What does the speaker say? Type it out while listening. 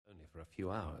a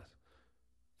few hours.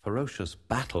 Ferocious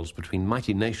battles between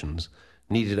mighty nations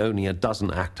needed only a dozen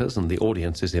actors and the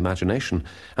audience's imagination,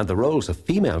 and the roles of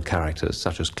female characters,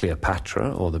 such as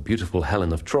Cleopatra or the beautiful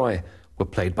Helen of Troy, were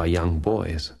played by young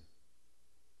boys.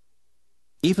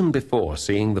 Even before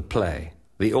seeing the play,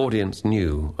 the audience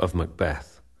knew of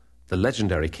Macbeth, the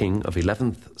legendary king of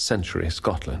 11th century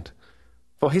Scotland,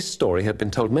 for his story had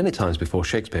been told many times before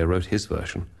Shakespeare wrote his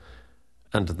version.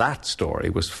 And that story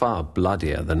was far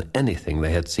bloodier than anything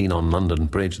they had seen on London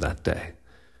Bridge that day.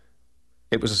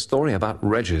 It was a story about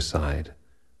regicide,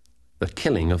 the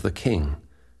killing of the king,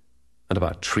 and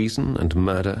about treason and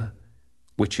murder,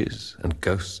 witches and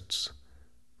ghosts,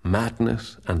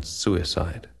 madness and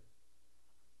suicide.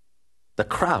 The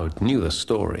crowd knew the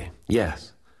story,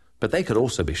 yes, but they could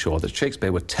also be sure that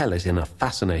Shakespeare would tell it in a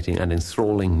fascinating and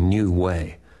enthralling new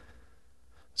way.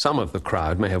 Some of the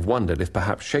crowd may have wondered if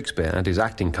perhaps Shakespeare and his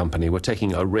acting company were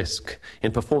taking a risk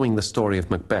in performing the story of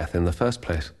Macbeth in the first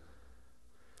place.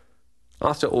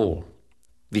 After all,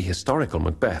 the historical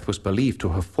Macbeth was believed to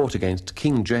have fought against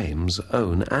King James'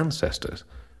 own ancestors,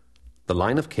 the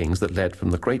line of kings that led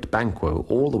from the great Banquo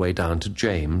all the way down to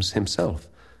James himself.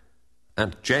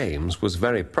 And James was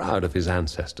very proud of his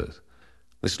ancestors,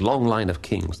 this long line of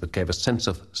kings that gave a sense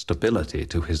of stability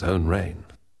to his own reign.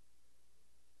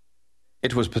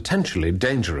 It was potentially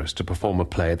dangerous to perform a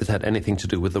play that had anything to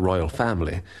do with the royal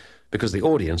family, because the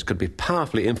audience could be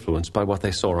powerfully influenced by what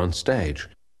they saw on stage.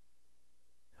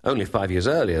 Only 5 years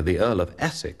earlier, the Earl of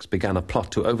Essex began a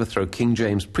plot to overthrow King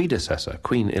James' predecessor,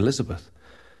 Queen Elizabeth.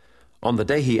 On the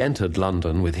day he entered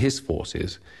London with his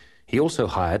forces, he also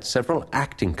hired several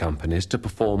acting companies to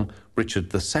perform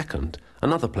Richard II,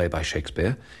 another play by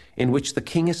Shakespeare, in which the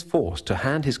king is forced to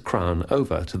hand his crown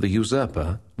over to the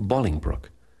usurper, Bolingbroke.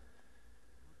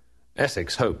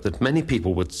 Essex hoped that many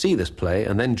people would see this play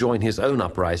and then join his own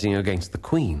uprising against the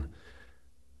Queen.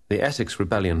 The Essex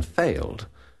rebellion failed,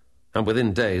 and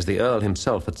within days the Earl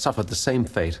himself had suffered the same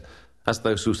fate as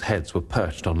those whose heads were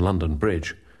perched on London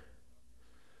Bridge.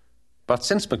 But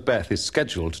since Macbeth is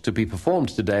scheduled to be performed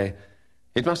today,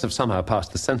 it must have somehow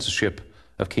passed the censorship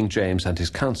of King James and his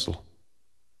council.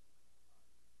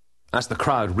 As the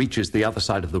crowd reaches the other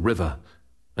side of the river,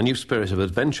 a new spirit of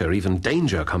adventure, even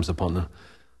danger, comes upon them.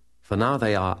 For now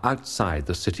they are outside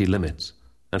the city limits,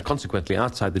 and consequently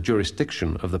outside the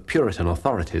jurisdiction of the Puritan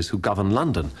authorities who govern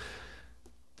London.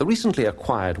 The recently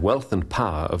acquired wealth and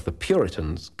power of the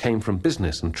Puritans came from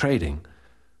business and trading,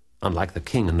 unlike the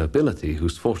king and nobility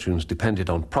whose fortunes depended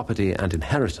on property and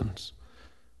inheritance.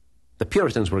 The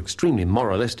Puritans were extremely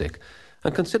moralistic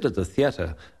and considered the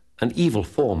theatre an evil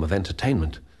form of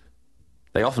entertainment.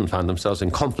 They often found themselves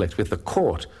in conflict with the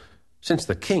court, since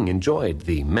the king enjoyed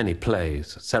the many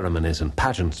plays, ceremonies, and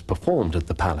pageants performed at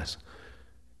the palace.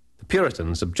 The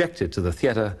Puritans objected to the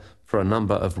theatre for a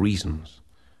number of reasons.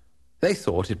 They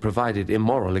thought it provided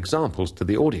immoral examples to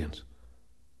the audience.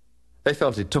 They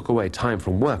felt it took away time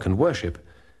from work and worship,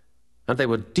 and they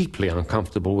were deeply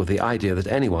uncomfortable with the idea that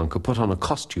anyone could put on a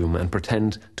costume and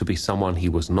pretend to be someone he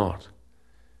was not.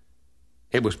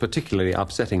 It was particularly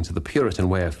upsetting to the Puritan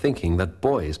way of thinking that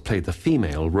boys played the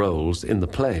female roles in the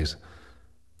plays.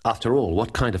 After all,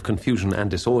 what kind of confusion and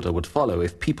disorder would follow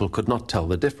if people could not tell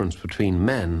the difference between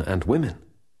men and women?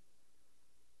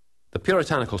 The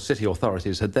puritanical city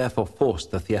authorities had therefore forced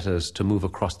the theatres to move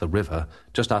across the river,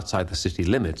 just outside the city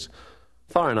limits,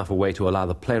 far enough away to allow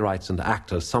the playwrights and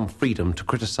actors some freedom to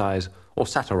criticize or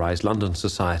satirize London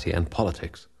society and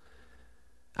politics.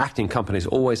 Acting companies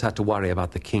always had to worry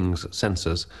about the king's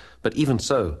censors, but even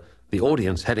so, the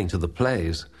audience heading to the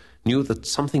plays knew that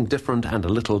something different and a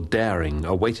little daring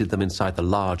awaited them inside the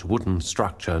large wooden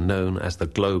structure known as the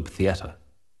Globe Theatre.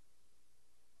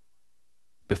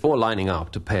 Before lining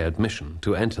up to pay admission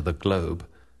to enter the Globe,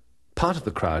 part of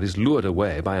the crowd is lured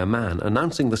away by a man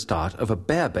announcing the start of a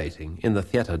bear baiting in the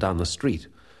theatre down the street.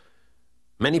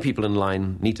 Many people in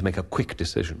line need to make a quick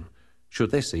decision.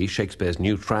 Should they see Shakespeare's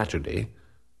new tragedy,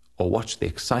 or watch the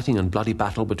exciting and bloody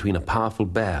battle between a powerful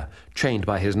bear chained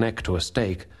by his neck to a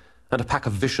stake and a pack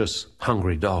of vicious,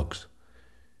 hungry dogs?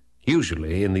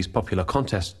 Usually, in these popular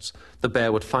contests, the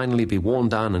bear would finally be worn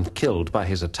down and killed by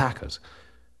his attackers.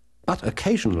 But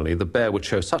occasionally the bear would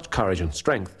show such courage and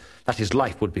strength that his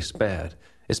life would be spared,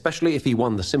 especially if he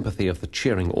won the sympathy of the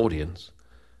cheering audience.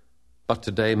 But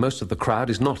today most of the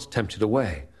crowd is not tempted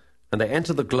away, and they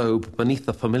enter the Globe beneath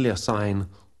the familiar sign,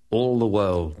 "All the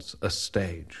world's a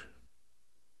stage."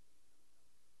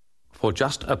 For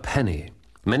just a penny,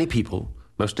 many people,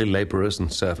 mostly labourers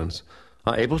and servants,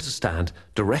 are able to stand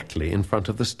directly in front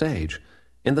of the stage,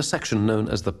 in the section known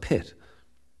as the pit.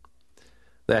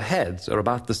 Their heads are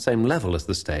about the same level as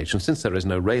the stage, and since there is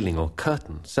no railing or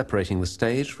curtain separating the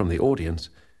stage from the audience,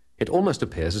 it almost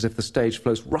appears as if the stage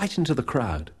flows right into the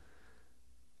crowd.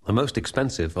 The most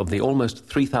expensive of the almost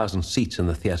 3,000 seats in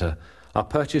the theatre are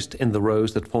purchased in the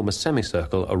rows that form a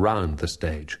semicircle around the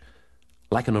stage,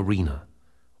 like an arena,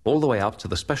 all the way up to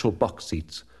the special box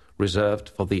seats reserved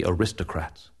for the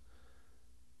aristocrats.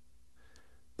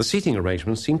 The seating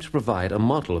arrangements seem to provide a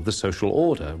model of the social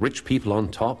order, rich people on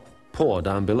top, poor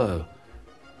down below.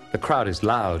 The crowd is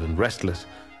loud and restless,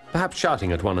 perhaps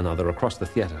shouting at one another across the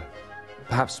theatre,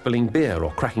 perhaps spilling beer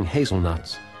or cracking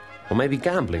hazelnuts, or maybe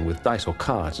gambling with dice or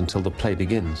cards until the play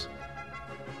begins.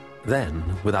 Then,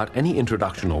 without any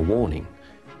introduction or warning,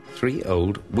 3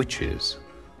 old witches,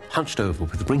 hunched over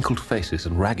with wrinkled faces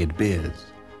and ragged beards,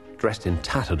 dressed in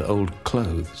tattered old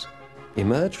clothes,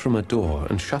 emerge from a door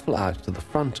and shuffle out to the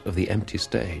front of the empty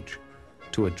stage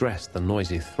to address the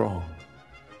noisy throng.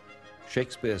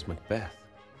 Shakespeare's Macbeth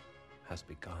has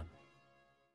begun.